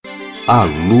A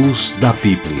luz da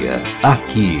Bíblia,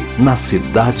 aqui na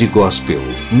Cidade Gospel,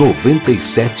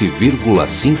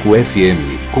 97,5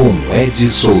 FM, com Ed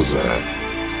Souza.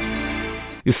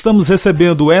 Estamos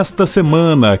recebendo esta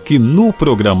semana aqui no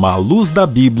programa A Luz da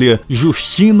Bíblia,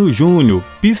 Justino Júnior,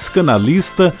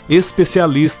 psicanalista,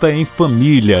 especialista em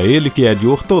família. Ele que é de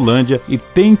Hortolândia e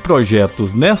tem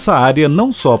projetos nessa área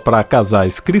não só para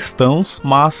casais cristãos,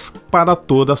 mas para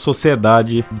toda a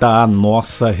sociedade da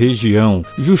nossa região.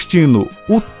 Justino,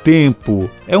 o tempo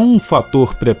é um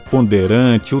fator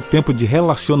preponderante, o tempo de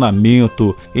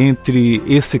relacionamento entre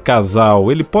esse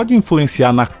casal, ele pode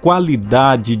influenciar na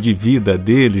qualidade de vida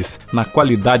deles, na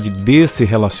qualidade desse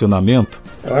relacionamento?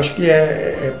 Eu acho que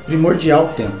é primordial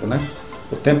o tempo, né?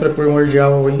 O tempo é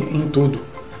primordial em tudo,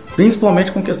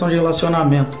 principalmente com questão de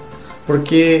relacionamento,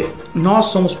 porque nós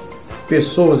somos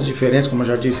pessoas diferentes, como eu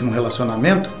já disse, no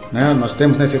relacionamento, né? Nós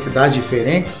temos necessidades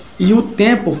diferentes e o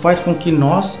tempo faz com que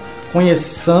nós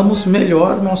conheçamos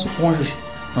melhor o nosso cônjuge,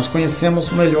 nós conhecemos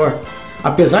melhor,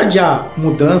 apesar de há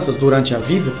mudanças durante a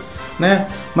vida, né?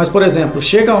 Mas, por exemplo,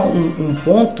 chega um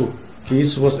ponto que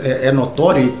isso é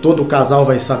notório e todo casal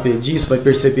vai saber disso, vai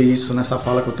perceber isso nessa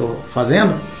fala que eu estou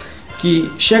fazendo,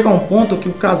 que chega um ponto que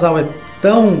o casal é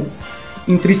tão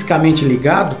intrinsecamente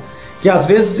ligado que às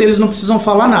vezes eles não precisam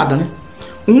falar nada, né?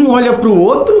 Um olha pro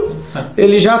outro,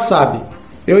 ele já sabe.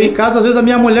 Eu em casa, às vezes a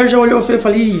minha mulher já olhou e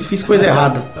falei, fiz coisa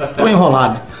errada, tô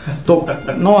enrolado,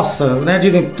 nossa, né?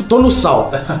 Dizem, tô no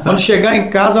sal. Quando chegar em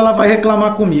casa ela vai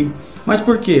reclamar comigo. Mas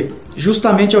por quê?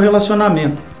 Justamente é o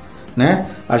relacionamento, né?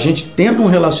 A gente tendo um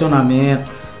relacionamento,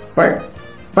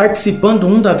 participando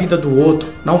um da vida do outro,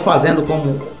 não fazendo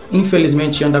como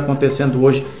infelizmente anda acontecendo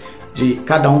hoje, de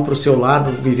cada um para o seu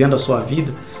lado, vivendo a sua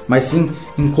vida, mas sim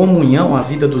em comunhão a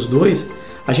vida dos dois,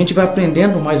 a gente vai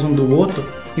aprendendo mais um do outro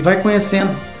e vai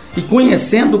conhecendo. E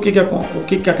conhecendo o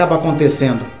que acaba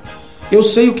acontecendo. Eu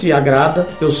sei o que agrada,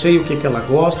 eu sei o que ela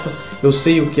gosta, eu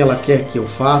sei o que ela quer que eu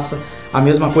faça. A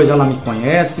mesma coisa, ela me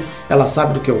conhece, ela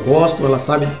sabe do que eu gosto, ela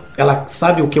sabe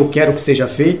o que eu quero que seja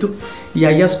feito, e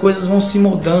aí as coisas vão se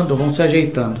moldando, vão se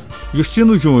ajeitando.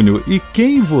 Justino Júnior, e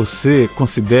quem você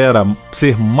considera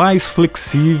ser mais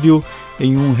flexível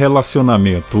em um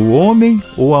relacionamento, o homem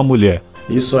ou a mulher?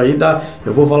 Isso aí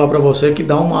eu vou falar pra você que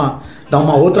dá uma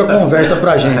outra conversa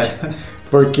pra gente.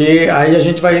 Porque aí a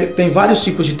gente tem vários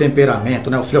tipos de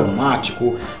temperamento, né? O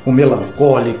fleumático, o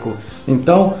melancólico.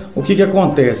 Então, o que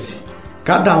acontece?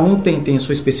 Cada um tem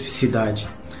sua especificidade.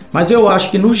 Mas eu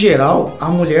acho que, no geral, a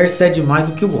mulher cede mais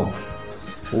do que o homem.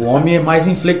 O homem é mais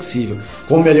inflexível.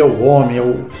 Como ele é o homem,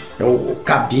 é o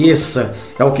cabeça,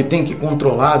 é o que tem que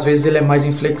controlar, às vezes ele é mais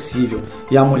inflexível.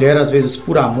 E a mulher, às vezes,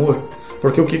 por amor.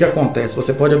 Porque o que acontece?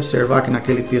 Você pode observar que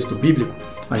naquele texto bíblico,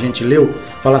 a gente leu,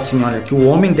 fala assim, olha, que o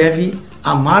homem deve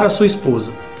amar a sua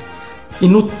esposa. E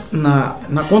na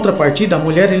contrapartida, a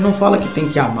mulher, ele não fala que tem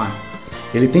que amar.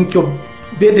 Ele tem que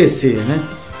obedecer, né?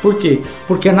 Por quê?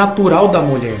 Porque é natural da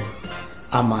mulher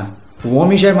amar. O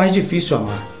homem já é mais difícil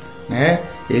amar, né?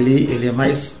 Ele é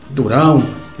mais durão,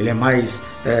 ele é mais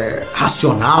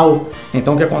racional.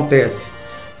 Então o que acontece?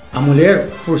 A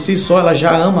mulher, por si só, ela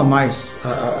já ama mais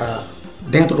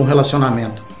dentro de um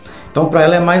relacionamento. Então para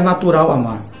ela é mais natural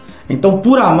amar. Então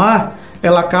por amar,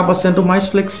 ela acaba sendo mais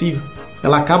flexível.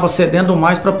 Ela acaba cedendo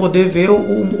mais para poder ver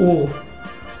o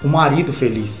marido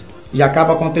feliz. E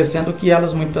acaba acontecendo que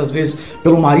elas muitas vezes,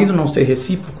 pelo marido não ser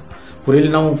recíproco, por ele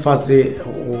não fazer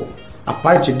a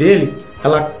parte dele,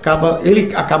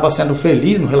 ele acaba sendo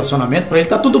feliz no relacionamento, para ele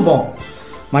tá tudo bom.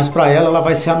 Mas para ela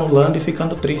vai se anulando e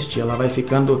ficando triste, ela vai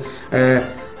ficando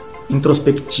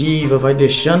introspectiva, vai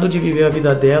deixando de viver a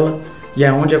vida dela, e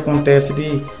é onde acontece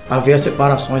de haver as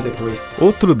separações depois.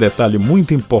 Outro detalhe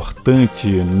muito importante,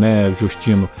 né,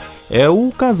 Justino, é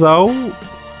o casal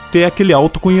ter aquele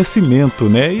autoconhecimento,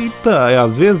 né? E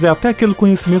às vezes é até aquele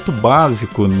conhecimento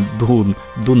básico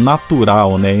do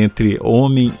natural, né? Entre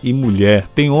homem e mulher.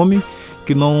 Tem homem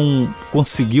que não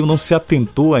conseguiu, não se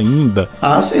atentou ainda.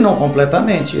 Ah, sim, não,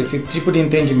 completamente. Esse tipo de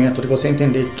entendimento, de você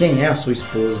entender quem é a sua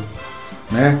esposa,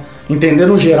 né? Entender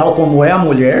no geral como é a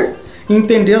mulher e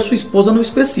entender a sua esposa no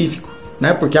específico,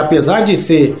 né? Porque apesar de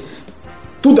ser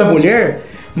tudo é mulher,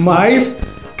 mas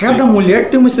cada mulher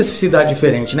tem uma especificidade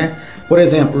diferente, né? Por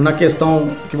exemplo, na questão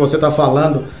que você está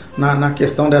falando, na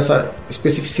questão dessa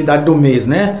especificidade do mês,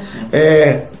 né?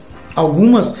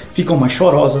 Algumas ficam mais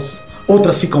chorosas,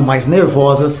 outras ficam mais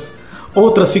nervosas,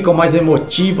 outras ficam mais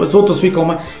emotivas, outras ficam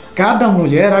mais... Cada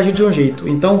mulher age de um jeito.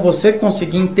 Então você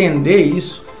conseguir entender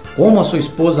isso, como a sua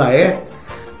esposa é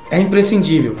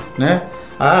imprescindível, né?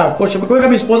 Ah, poxa, mas como é que a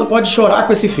minha esposa pode chorar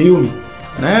com esse filme?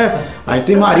 né? Aí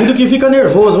tem marido que fica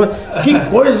nervoso, que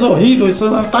coisa horrível, isso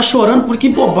tá chorando por que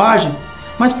bobagem.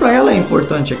 Mas para ela é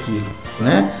importante aquilo,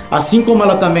 né? Assim como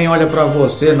ela também olha para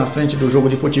você na frente do jogo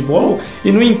de futebol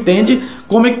e não entende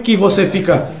como é que você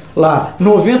fica lá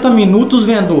 90 minutos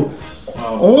vendo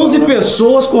 11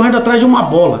 pessoas correndo atrás de uma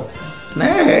bola,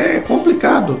 né? É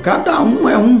complicado, cada um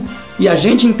é um. E a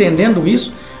gente entendendo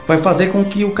isso vai fazer com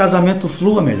que o casamento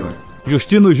flua melhor.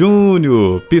 Justino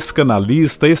Júnior,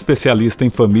 psicanalista, especialista em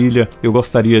família, eu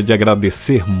gostaria de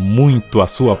agradecer muito a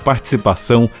sua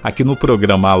participação aqui no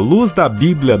programa A Luz da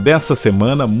Bíblia dessa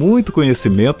semana, muito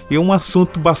conhecimento e um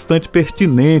assunto bastante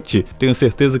pertinente. Tenho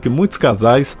certeza que muitos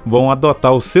casais vão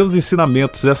adotar os seus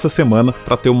ensinamentos essa semana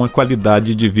para ter uma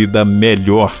qualidade de vida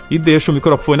melhor. E deixo o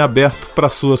microfone aberto para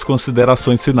suas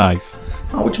considerações finais.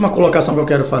 A última colocação que eu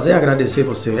quero fazer é agradecer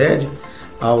você, Ed,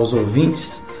 aos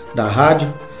ouvintes da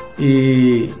rádio,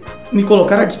 e me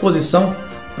colocar à disposição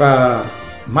para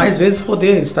mais vezes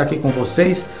poder estar aqui com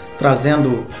vocês,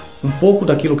 trazendo um pouco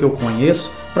daquilo que eu conheço,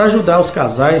 para ajudar os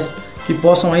casais que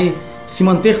possam aí se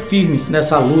manter firmes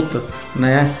nessa luta,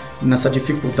 né, nessa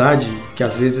dificuldade que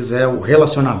às vezes é o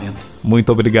relacionamento.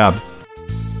 Muito obrigado.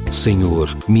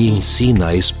 Senhor, me ensina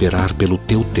a esperar pelo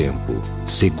teu tempo.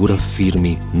 Segura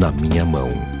firme na minha mão.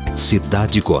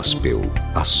 Cidade Gospel,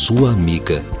 a sua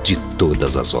amiga de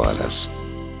todas as horas.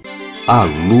 A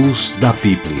Luz da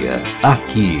Bíblia,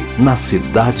 aqui na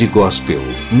Cidade Gospel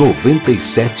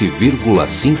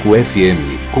 97,5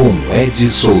 FM, com Ed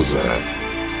Souza.